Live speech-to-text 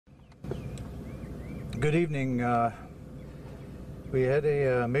Good evening. We had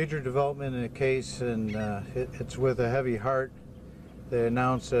a major development in a case, and it's with a heavy heart. They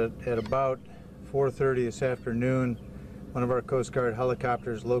announced that at about 4:30 this afternoon, one of our Coast Guard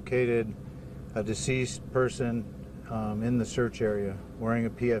helicopters located a deceased person in the search area wearing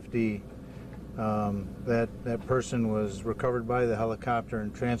a PFD. That person was recovered by the helicopter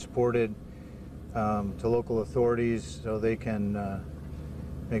and transported to local authorities so they can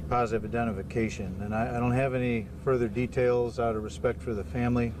make positive identification. And I don't have any further details out of respect for the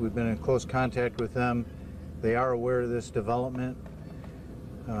family. We've been in close contact with them. They are aware of this development.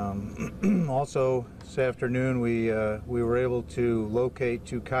 Also, this afternoon we were able to locate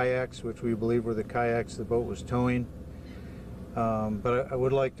 2 kayaks, which we believe were the kayaks the boat was towing. But I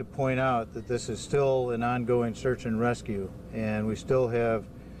would like to point out that this is still an ongoing search and rescue, and we still have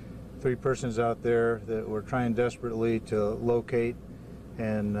 3 persons out there that we're trying desperately to locate,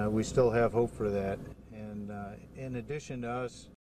 and we still have hope for that. And in addition to us